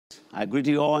I greet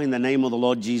you all in the name of the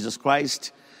Lord Jesus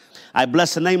Christ. I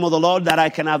bless the name of the Lord that I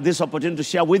can have this opportunity to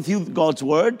share with you God's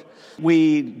word.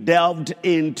 We delved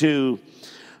into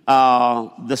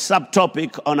the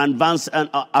subtopic on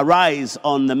arise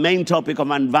on the main topic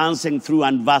of advancing through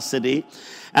adversity.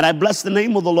 And I bless the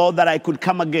name of the Lord that I could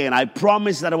come again. I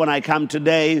promise that when I come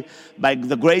today, by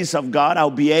the grace of God,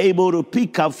 I'll be able to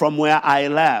pick up from where I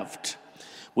left.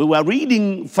 We were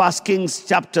reading 1 Kings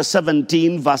chapter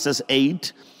 17, verses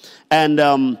 8.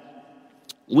 And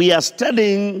we are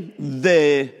studying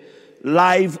the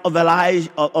life of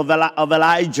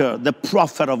Elijah, the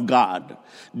prophet of God,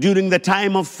 during the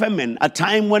time of famine, a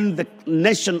time when the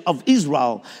nation of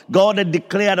Israel, God had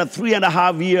declared a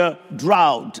 3.5-year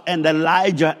drought, and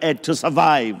Elijah had to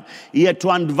survive. He had to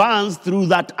advance through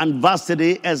that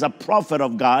adversity as a prophet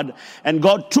of God, and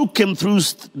God took him through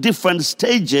different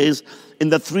stages in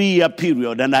the 3-year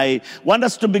period. And I want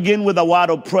us to begin with a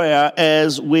word of prayer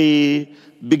as we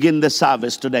begin the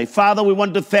service today. Father, we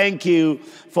want to thank you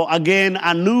for, again,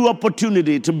 a new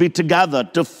opportunity to be together,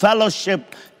 to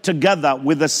fellowship together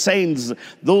with the saints,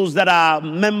 those that are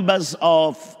members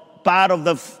of part of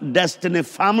the Destiny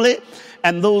family,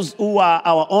 and those who are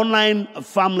our online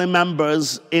family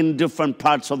members in different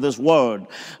parts of this world.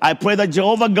 I pray that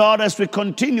Jehovah God, as we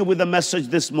continue with the message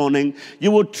this morning, you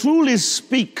will truly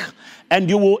speak, and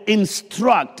you will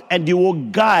instruct, and you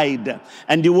will guide,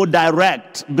 and you will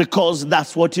direct, because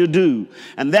that's what you do.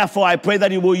 And therefore, I pray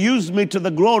that you will use me to the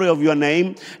glory of your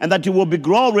name, and that you will be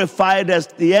glorified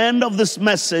at the end of this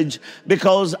message,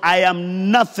 because I am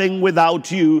nothing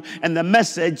without you, and the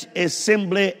message is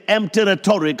simply empty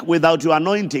rhetoric without your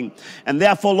anointing. And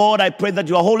therefore, Lord, I pray that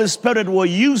your Holy Spirit will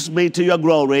use me to your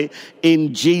glory.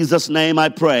 In Jesus' name I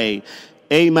pray.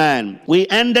 Amen. We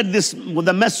ended this with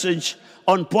a message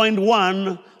on point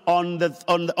one, on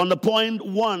the point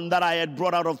one that I had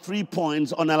brought out of 3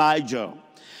 points on Elijah.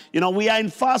 You know, we are in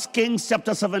 1 Kings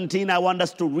chapter 17. I want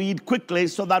us to read quickly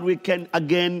so that we can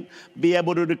again be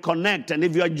able to reconnect. And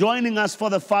if you are joining us for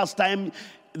the first time,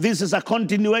 this is a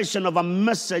continuation of a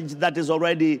message that is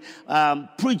already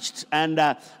preached. And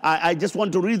I just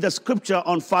want to read the scripture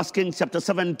on 1 Kings chapter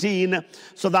 17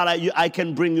 so that I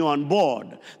can bring you on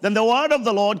board. Then the word of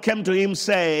the Lord came to him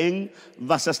saying,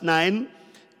 verses 9,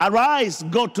 "Arise,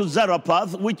 go to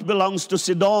Zarephath, which belongs to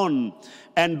Sidon,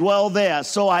 and dwell there.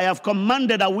 So I have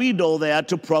commanded a widow there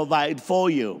to provide for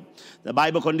you." The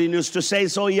Bible continues to say,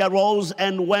 "So he arose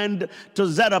and went to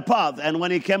Zarephath. And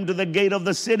when he came to the gate of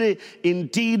the city,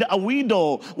 indeed a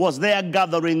widow was there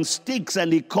gathering sticks.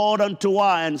 And he called unto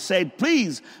her and said,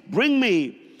 'Please bring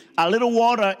me a little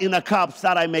water in a cup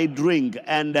that I may drink.'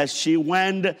 And as she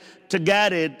went to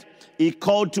get it, he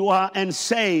called to her and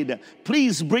said,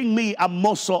 'Please bring me a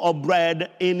morsel of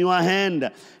bread in your hand.'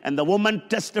 And the woman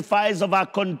testifies of her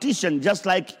condition, just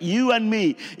like you and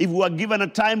me. If we were given a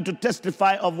time to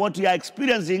testify of what we are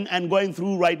experiencing and going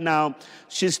through right now,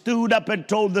 she stood up and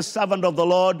told the servant of the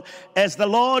Lord, 'As the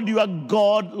Lord your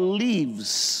God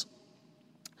lives,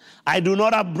 I do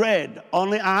not have bread,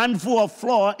 only a handful of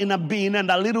flour in a bin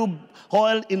and a little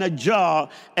oil in a jar.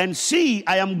 And see,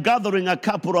 I am gathering a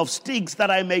couple of sticks that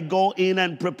I may go in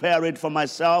and prepare it for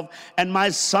myself and my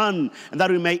son, and that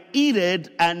we may eat it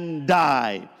and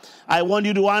die.' I want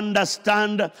you to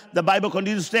understand, the Bible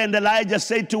continues to say, and Elijah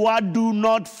said to her, 'Do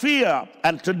not fear.'"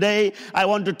 And today, I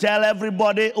want to tell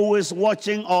everybody who is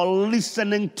watching or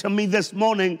listening to me this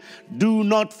morning, do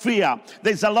not fear.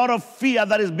 There's a lot of fear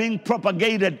that is being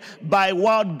propagated by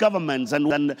world governments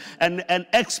and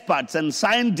experts and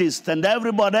scientists and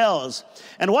everybody else.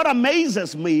 And what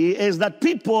amazes me is that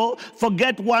people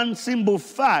forget one simple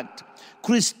fact.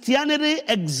 Christianity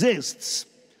exists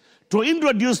to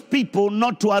introduce people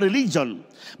not to a religion,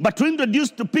 but to introduce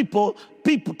people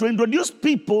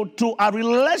to a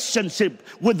relationship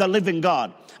with the living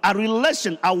God.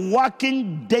 A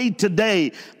working day to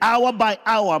day, hour by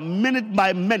hour, minute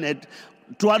by minute,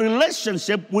 to a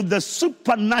relationship with the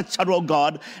supernatural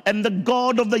God and the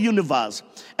God of the universe.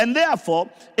 And therefore,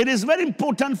 it is very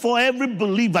important for every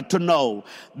believer to know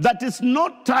that it's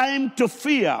not time to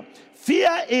fear.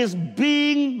 Fear is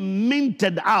being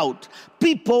minted out.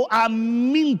 People are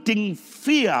minting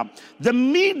fear. The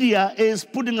media is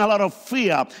putting a lot of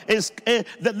fear.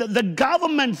 The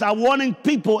governments are warning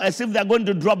people as if they're going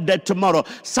to drop dead tomorrow.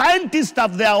 Scientists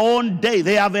have their own day.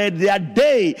 They have their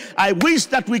day. I wish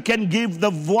that we can give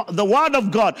the word of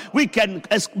God. We can,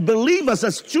 as believers,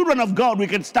 as children of God, we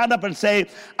can stand up and say,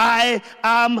 I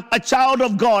am a child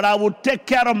of God. I will take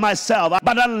care of myself.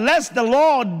 But unless the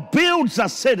Lord builds a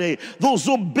city, Those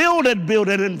who build it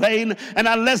in vain. And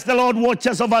unless the Lord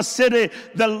watches over a city,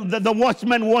 the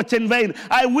watchmen watch in vain.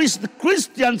 I wish the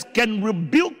Christians can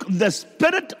rebuke the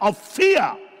spirit of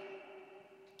fear.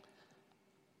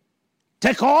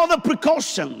 Take all the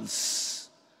precautions,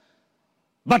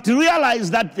 but realize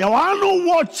that the one who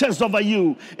watches over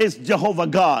you is Jehovah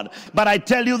God. But I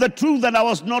tell you the truth, that I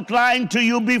was not lying to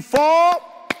you before.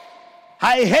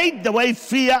 I hate the way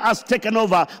fear has taken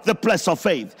over the place of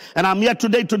faith. And I'm here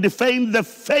today to defend the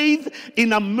faith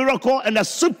in a miracle and a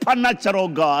supernatural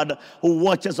God who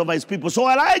watches over his people. So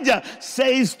Elijah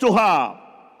says to her,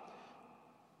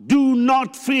 do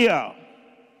not fear.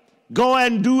 Go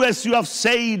and do as you have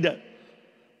said,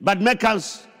 but make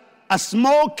us a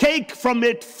small cake from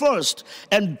it first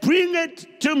and bring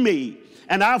it to me.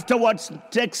 And afterwards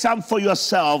take some for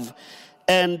yourself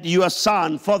and your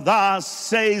son, for thus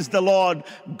says the Lord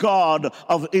God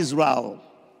of Israel,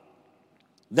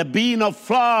 the bean of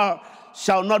flour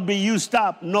shall not be used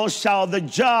up, nor shall the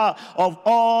jar of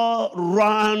oil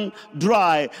run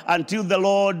dry until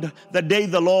the day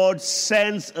the Lord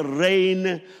sends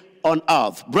rain on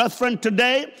earth. Brethren,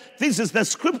 today, this is the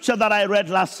scripture that I read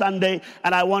last Sunday,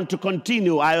 and I want to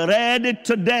continue. I read it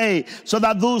today so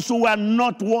that those who are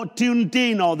not tuned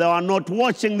in or they are not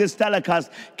watching this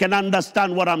telecast can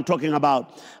understand what I'm talking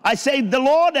about. I say the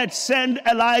Lord had sent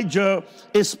Elijah,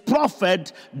 his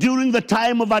prophet, during the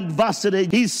time of adversity.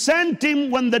 He sent him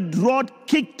when the drought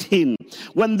kicked in.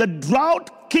 When the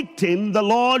drought kicked in, the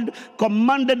Lord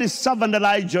commanded his servant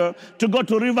Elijah to go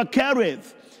to River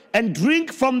Kerith and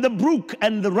drink from the brook,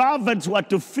 and the ravens were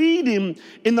to feed him.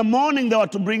 In the morning they were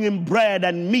to bring him bread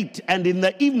and meat, and in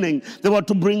the evening they were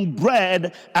to bring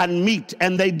bread and meat,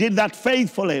 and they did that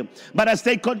faithfully. But as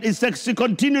they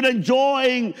continued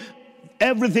enjoying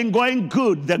everything going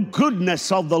good, the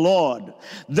goodness of the Lord,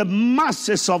 the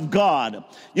mercies of God,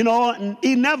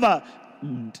 he never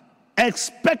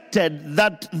expected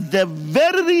that the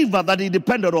very river that he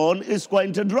depended on is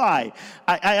going to dry.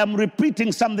 I am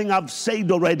repeating something I've said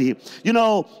already.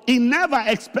 He never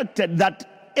expected that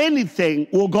anything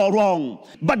will go wrong.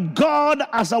 But God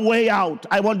has a way out.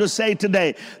 I want to say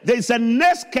today, there's an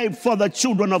escape for the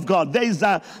children of God. There's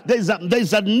an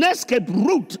escape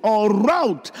route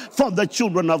for the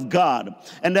children of God.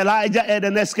 And Elijah had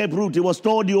an escape route. He was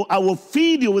told, I will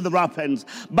feed you with ravens.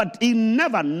 But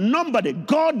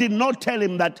God did not tell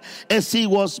him that as he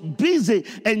was busy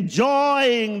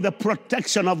enjoying the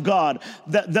protection of God,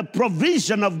 the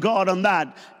provision of God on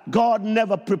that, God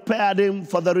never prepared him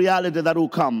for the reality that will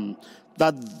come,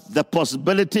 that the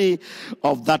possibility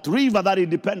of that river that he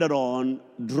depended on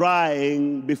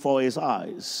drying before his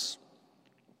eyes.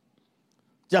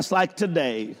 Just like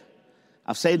today,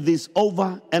 I've said this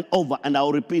over and over, and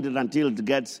I'll repeat it until it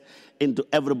gets into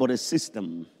everybody's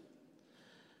system.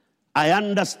 I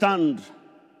understand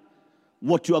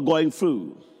what you are going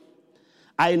through.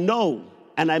 I know,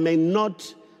 and I may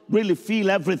not really feel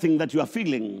everything that you are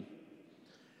feeling.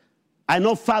 I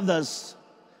know fathers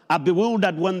are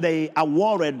bewildered when they are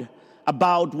worried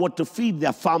about what to feed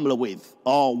their family with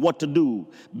or what to do.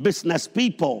 Business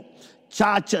people,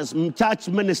 church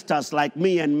ministers like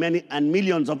me and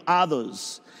millions of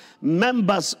others,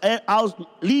 members,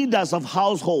 leaders of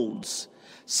households,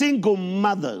 single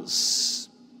mothers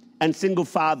and single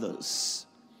fathers,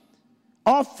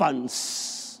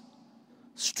 orphans,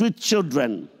 street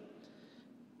children,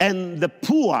 and the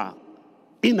poor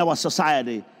in our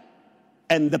society,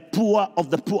 and the poor of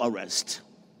the poorest.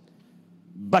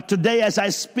 But today as I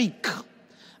speak,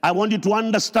 I want you to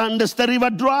understand, as the river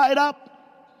dried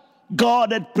up,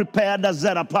 God had prepared a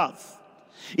Zarephath.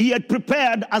 He had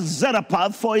prepared a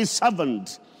Zarephath for his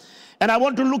servant. And I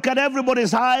want to look at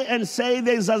everybody's eye and say,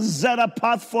 there's a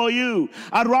Zarephath for you.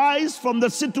 Arise from the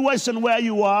situation where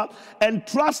you are and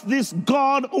trust this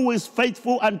God who is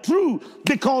faithful and true,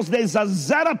 because there's a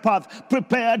Zarephath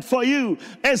prepared for you.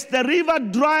 As the river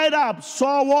dried up,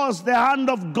 so was the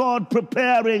hand of God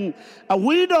preparing a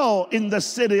widow in the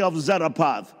city of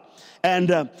Zarephath. And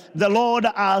the Lord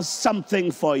has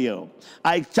something for you.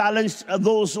 I challenge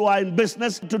those who are in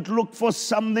business to look for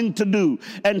something to do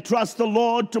and trust the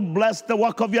Lord to bless the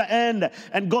work of your hand,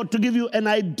 and God to give you an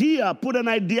idea. Put an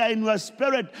idea in your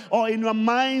spirit or in your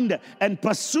mind and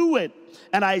pursue it.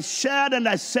 And I shared and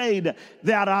I said,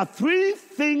 there are three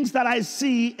things that I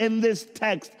see in this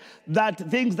text,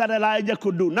 things that Elijah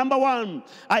could do. Number one,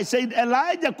 I said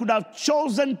Elijah could have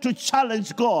chosen to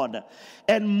challenge God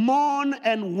and mourn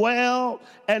and wail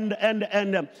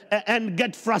and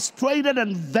get frustrated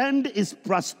and vent his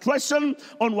frustration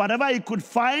on whatever he could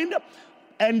find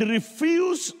and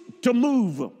refuse to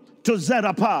move to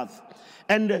Zarephath.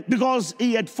 And because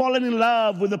he had fallen in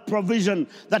love with the provision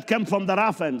that came from the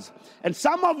Raphans. And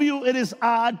some of you, it is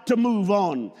hard to move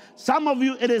on. Some of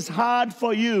you, it is hard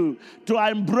for you to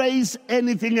embrace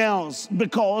anything else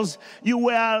because you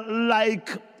were like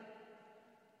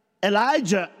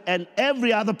Elijah and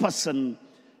every other person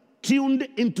tuned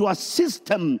into a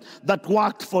system that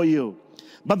worked for you.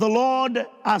 But the Lord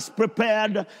has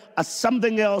prepared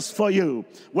something else for you.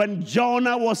 When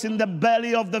Jonah was in the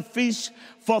belly of the fish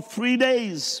for 3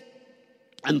 days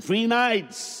and 3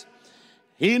 nights,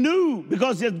 he knew,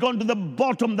 because he had gone to the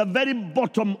bottom, the very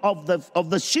bottom of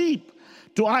the sheep,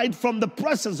 to hide from the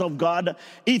presence of God.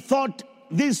 He thought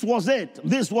this was it.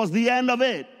 This was the end of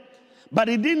it. But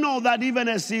he didn't know that even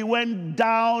as he went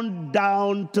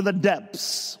down to the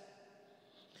depths,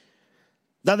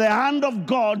 that the hand of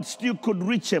God still could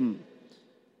reach him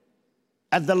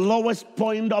at the lowest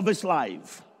point of his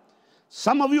life.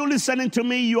 Some of you listening to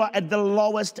me, you are at the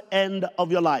lowest end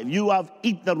of your life. You have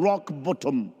hit the rock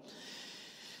bottom.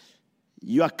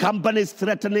 Your company is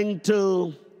threatening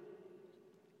to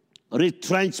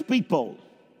retrench people.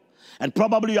 And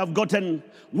probably you have gotten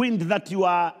wind that you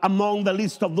are among the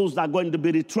list of those that are going to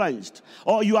be retrenched.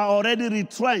 Or you are already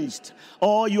retrenched.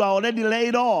 Or you are already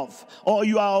laid off. Or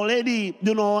you are already,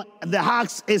 the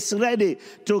axe is ready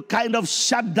to kind of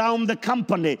shut down the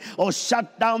company. Or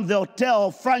shut down the hotel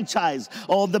or franchise.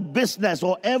 Or the business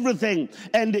or everything.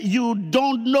 And you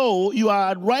don't know. You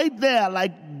are right there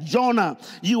like Jonah.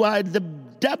 You are at the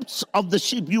depths of the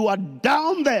ship. You are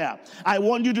down there. I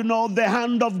want you to know the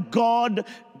hand of God.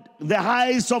 The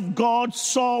eyes of God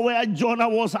saw where Jonah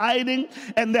was hiding,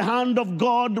 and the hand of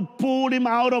God pulled him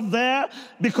out of there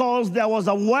because there was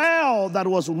a whale that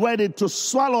was ready to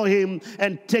swallow him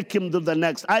and take him to the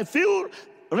next. I feel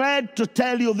led to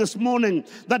tell you this morning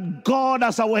that God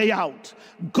has a way out.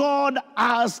 God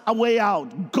has a way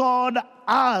out. God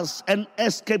has an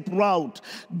escape route.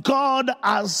 God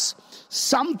has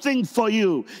something for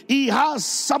you. He has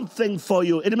something for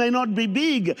you. It may not be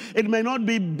big. It may not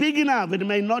be big enough. It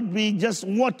may not be just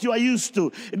what you are used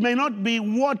to. It may not be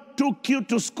what took you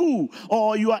to school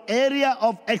or your area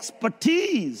of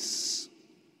expertise.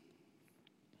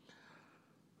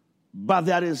 But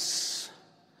there is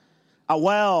a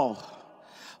well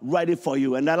ready for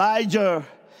you. And Elijah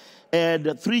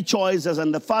had 3 choices,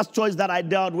 and the first choice that I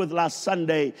dealt with last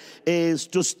Sunday is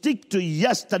to stick to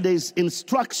yesterday's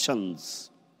instructions.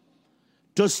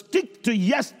 To stick to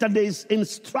yesterday's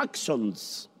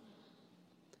instructions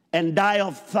and die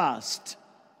of thirst,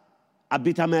 a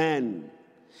bitter man.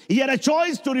 He had a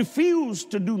choice to refuse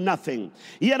to do nothing.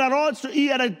 He had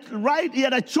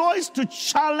a choice to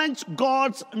challenge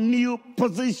God's new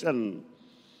position,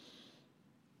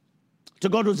 to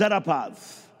go to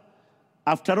Zarephath.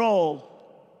 After all,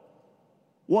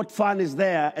 what fun is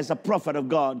there as a prophet of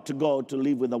God to go to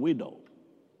live with a widow?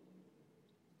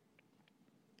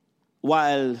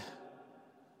 While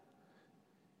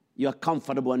you are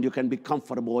comfortable, and you can be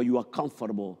comfortable, or you are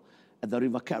comfortable at the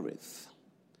river Kerith.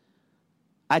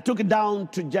 I took it down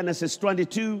to Genesis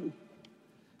 22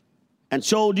 and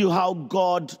showed you how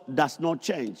God does not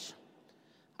change.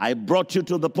 I brought you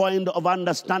to the point of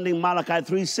understanding Malachi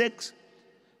 3:6,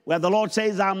 where the Lord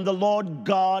says, I'm the Lord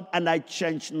God and I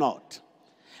change not.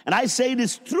 And I say it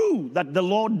is true that the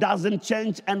Lord doesn't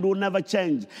change and will never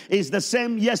change. He's the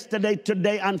same yesterday,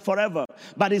 today, and forever.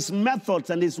 But his methods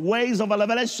and his ways of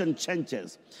revelation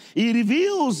changes. He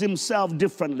reveals himself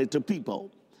differently to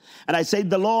people. And I say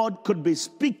the Lord could be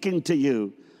speaking to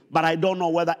you, but I don't know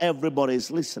whether everybody is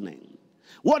listening.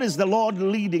 What is the Lord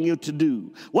leading you to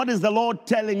do? What is the Lord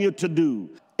telling you to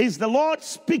do? Is the Lord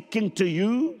speaking to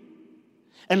you?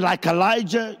 And like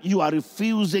Elijah, you are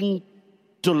refusing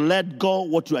to let go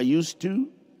what you are used to?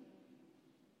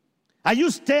 Are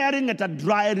you staring at a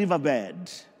dry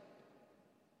riverbed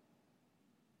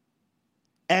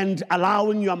and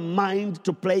allowing your mind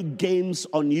to play games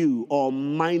on you, or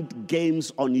mind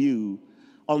games on you,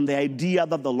 on the idea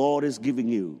that the Lord is giving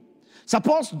you?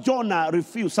 Suppose Jonah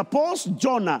refused. Suppose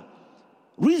Jonah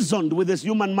reasoned with his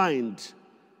human mind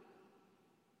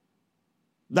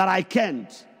that I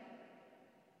can't.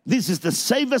 This is the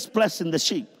safest place in the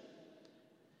ship.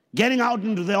 Getting out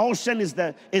into the ocean is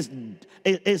death. It's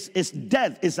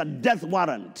a death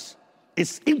warrant.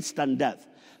 It's instant death.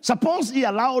 Suppose he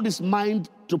allowed his mind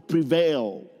to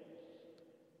prevail.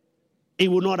 He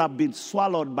would not have been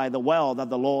swallowed by the well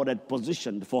that the Lord had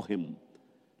positioned for him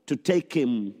to take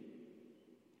him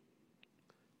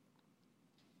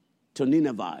to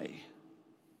Nineveh,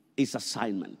 his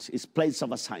assignment, his place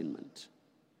of assignment.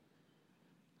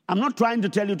 I'm not trying to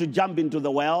tell you to jump into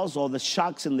the wells or the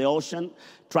sharks in the ocean,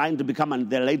 trying to become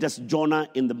the latest Jonah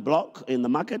in the block, in the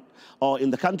market, or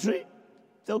in the country.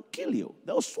 They'll kill you.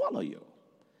 They'll swallow you.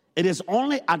 It is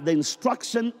only at the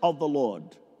instruction of the Lord.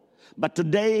 But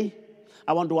today,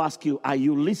 I want to ask you, are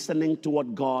you listening to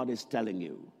what God is telling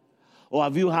you? Or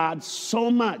have you heard so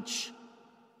much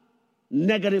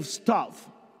negative stuff,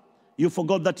 you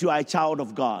forgot that you are a child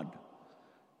of God?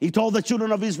 He told the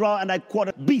children of Israel, and I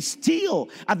quote, be still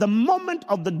at the moment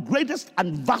of the greatest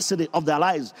adversity of their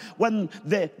lives. When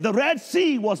the Red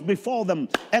Sea was before them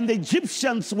and the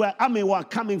Egyptians were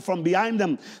coming from behind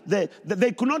them.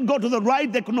 They could not go to the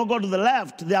right, they could not go to the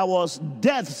left. There was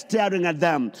death staring at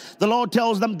them. The Lord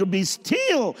tells them to be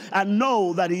still and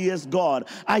know that He is God.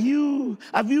 Are you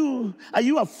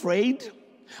afraid?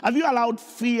 Have you allowed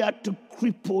fear to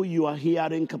cripple your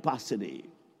hearing capacity?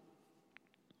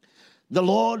 The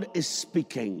Lord is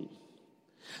speaking.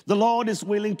 The Lord is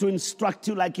willing to instruct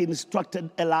you like He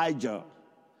instructed Elijah.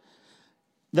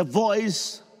 The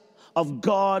voice of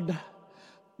God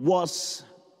was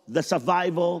the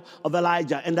survival of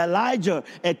Elijah. And Elijah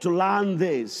had to learn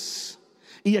this.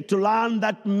 He had to learn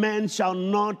that man shall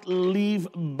not live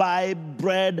by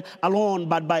bread alone,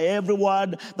 but by every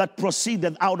word that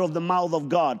proceedeth out of the mouth of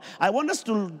God. I want us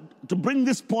to bring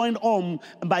this point home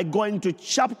by going to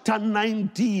chapter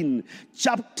 19.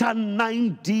 Chapter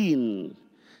 19.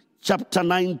 Chapter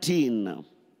 19.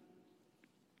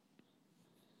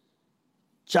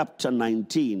 Chapter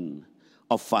 19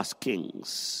 of 1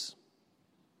 Kings.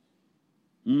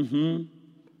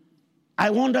 I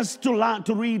want us to learn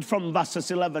to read from verses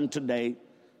 11 today,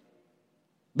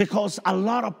 because a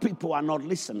lot of people are not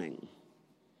listening.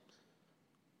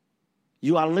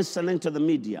 You are listening to the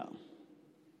media.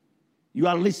 You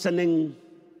are listening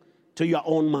to your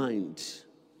own mind.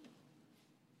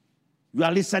 You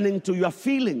are listening to your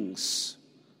feelings.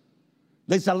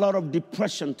 There's a lot of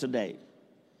depression today.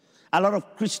 A lot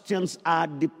of Christians are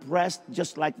depressed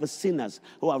just like the sinners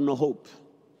who have no hope.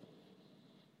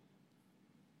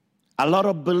 A lot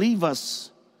of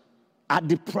believers are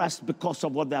depressed because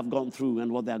of what they have gone through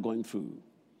and what they are going through.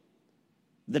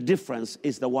 The difference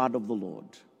is the word of the Lord.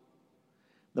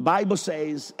 The Bible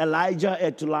says Elijah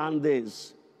had to learn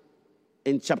this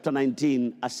in chapter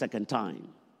 19 a second time.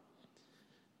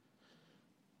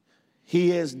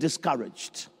 He is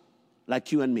discouraged,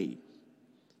 like you and me.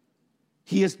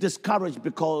 He is discouraged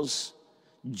because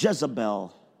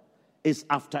Jezebel is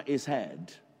after his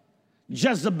head.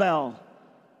 Jezebel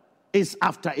is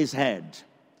after his head.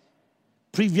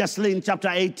 Previously in chapter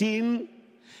 18,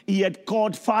 he had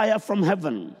caught fire from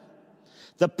heaven.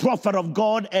 The prophet of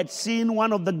God had seen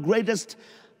one of the greatest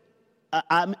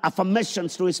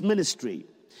affirmations to his ministry.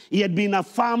 He had been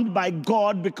affirmed by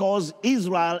God because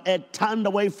Israel had turned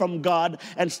away from God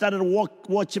and started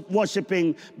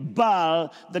worshiping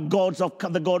Baal, the god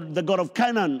of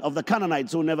Canaan, of the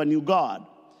Canaanites who never knew God.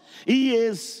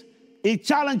 He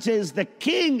challenges the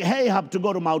king Ahab to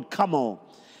go to Mount Carmel.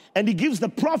 And he gives the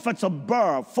prophets of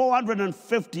Baal,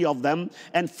 450 of them,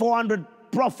 and 400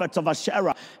 prophets of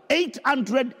Asherah.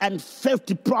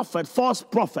 850 false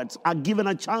prophets, are given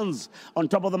a chance on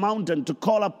top of the mountain to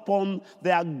call upon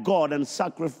their God and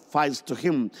sacrifice to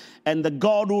Him. And the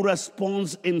God who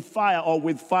responds in fire or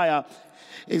with fire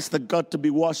is the God to be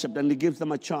worshipped, and He gives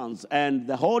them a chance. And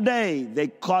the whole day they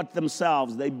cut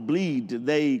themselves, they bleed,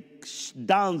 they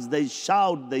dance, they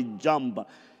shout, they jump,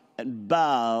 and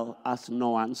Baal has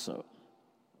no answer.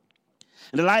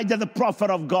 And Elijah, the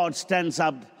prophet of God, stands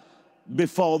up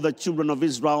before the children of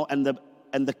Israel and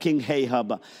the king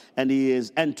Ahab and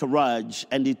his entourage,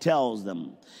 and he tells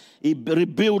them, he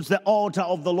rebuilds the altar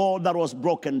of the Lord that was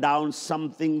broken down,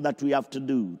 something that we have to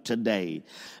do today.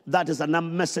 That is a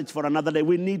message for another day.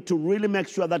 We need to really make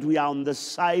sure that we are on the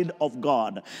side of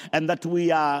God, and that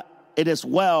it is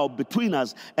well between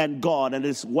us and God, and it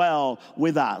is well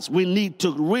with us. We need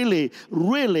to really,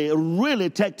 really, really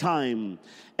take time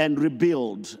and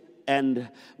rebuild and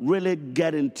really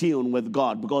get in tune with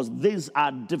God, because these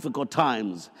are difficult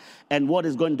times. And what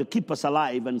is going to keep us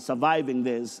alive and surviving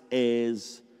this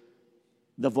is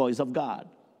the voice of God.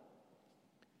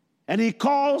 And he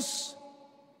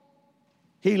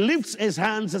lifts his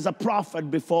hands as a prophet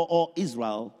before all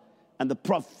Israel and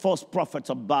the false prophets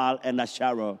of Baal and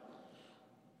Asherah.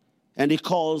 And he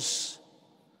calls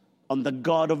on the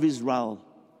God of Israel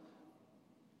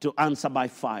to answer by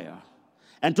fire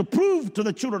and to prove to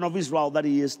the children of Israel that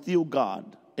He is still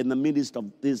God in the midst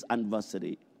of this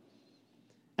adversity.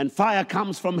 And fire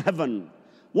comes from heaven.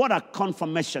 What a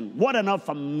confirmation, what an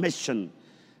affirmation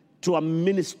to a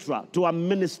minister,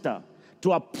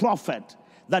 to a prophet,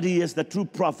 that he is the true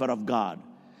prophet of God.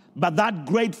 But that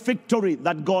great victory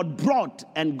that God brought,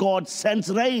 and God sends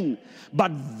rain,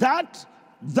 but that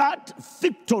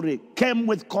victory came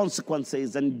with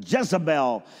consequences, and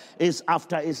Jezebel is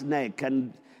after his neck,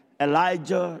 and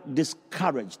Elijah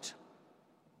discouraged,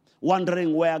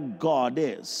 wondering where God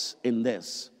is in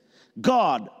this.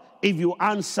 God, if you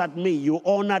answered me, you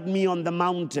honored me on the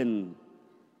mountain,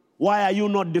 why are you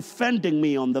not defending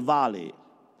me on the valley?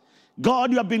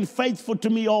 God, you have been faithful to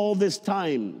me all this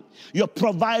time. You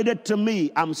provided to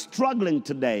me. I'm struggling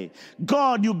today.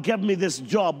 God, you gave me this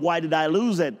job. Why did I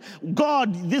lose it?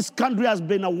 God, this country has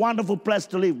been a wonderful place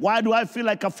to live. Why do I feel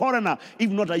like a foreigner, if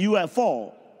not a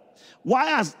UFO? Why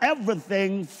has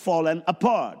everything fallen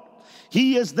apart?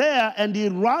 He is there and he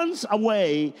runs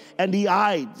away and he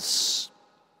hides.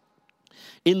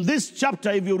 In this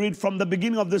chapter, if you read from the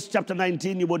beginning of this chapter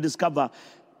 19, you will discover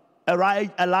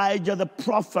Elijah, the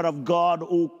prophet of God,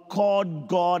 who called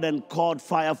God and called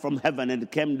fire from heaven, and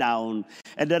it came down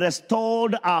and it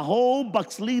restored a whole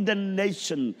backslidden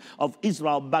nation of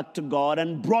Israel back to God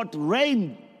and brought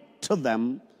rain to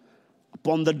them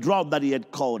upon the drought that he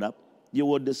had called up. You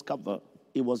will discover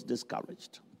he was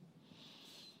discouraged.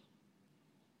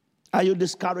 Are you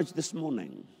discouraged this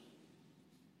morning?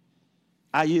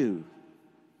 Are you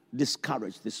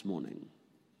discouraged this morning?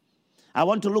 I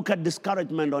want to look at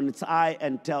discouragement on its eye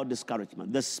and tell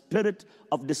discouragement. The spirit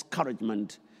of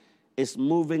discouragement is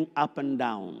moving up and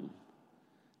down,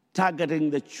 targeting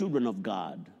the children of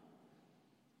God,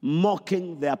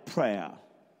 mocking their prayer,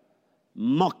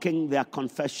 mocking their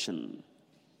confession,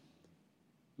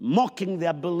 mocking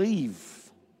their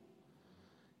belief,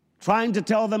 trying to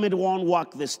tell them it won't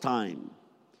work this time,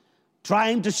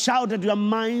 trying to shout at your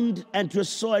mind and to your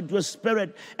soul, at your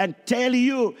spirit, and tell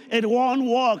you it won't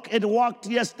work. It worked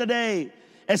yesterday.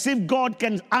 As if God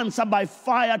can answer by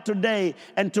fire today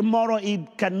and tomorrow he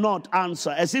cannot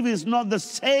answer. As if he's not the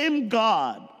same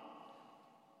God.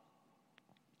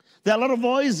 There are a lot of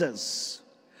voices.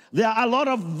 There are a lot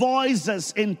of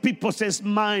voices in people's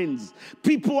minds.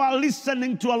 People are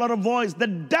listening to a lot of voice. The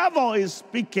devil is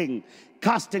speaking,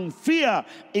 casting fear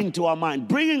into our mind,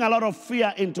 bringing a lot of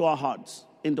fear into our hearts,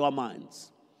 into our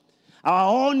minds.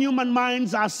 Our own human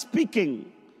minds are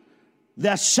speaking.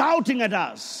 They're shouting at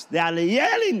us. They are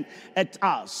yelling at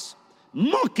us,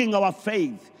 mocking our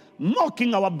faith,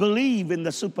 mocking our belief in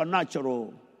the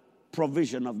supernatural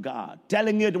provision of God,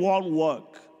 telling it won't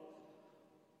work.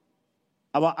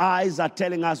 Our eyes are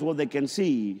telling us what they can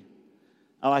see.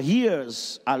 Our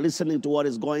ears are listening to what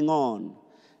is going on.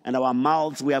 And our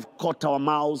mouths, we have caught our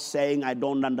mouths saying, I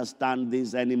don't understand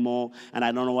this anymore, and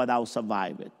I don't know whether I'll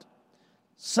survive it.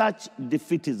 Such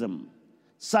defeatism,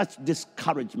 such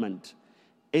discouragement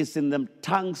is in the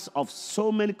tongues of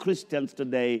so many Christians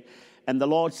today. And the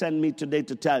Lord sent me today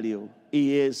to tell you,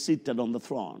 he is seated on the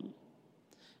throne.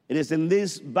 It is in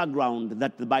this background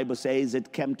that the Bible says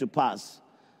it came to pass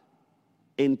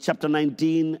in chapter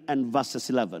 19 and verses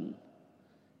 11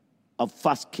 of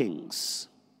 1 Kings.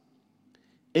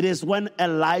 It is when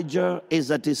Elijah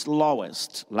is at his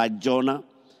lowest, like Jonah.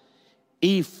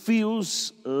 He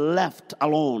feels left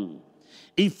alone.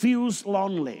 He feels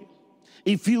lonely.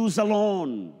 He feels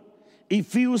alone. He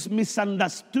feels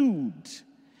misunderstood.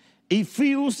 He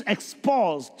feels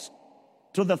exposed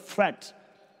to the threat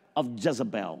of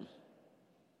Jezebel.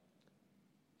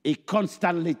 He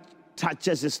constantly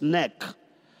touches his neck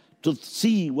to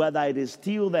see whether it is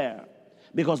still there,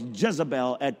 because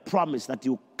Jezebel had promised that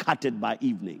you cut it by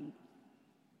evening.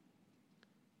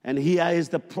 And here is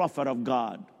the prophet of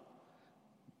God,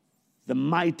 the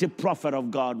mighty prophet of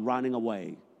God, running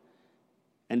away.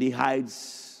 And he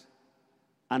hides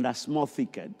under a small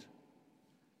thicket.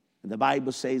 And the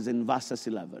Bible says in verses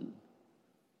 11,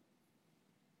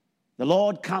 the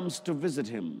Lord comes to visit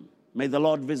him. May the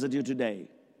Lord visit you today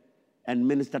and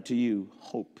minister to you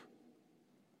hope.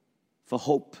 For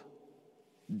hope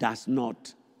does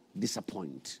not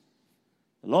disappoint.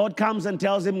 The Lord comes and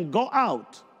tells him, go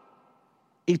out.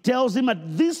 He tells him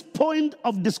at this point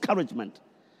of discouragement,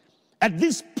 at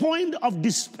this point of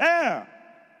despair,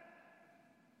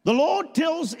 the Lord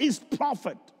tells his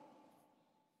prophet,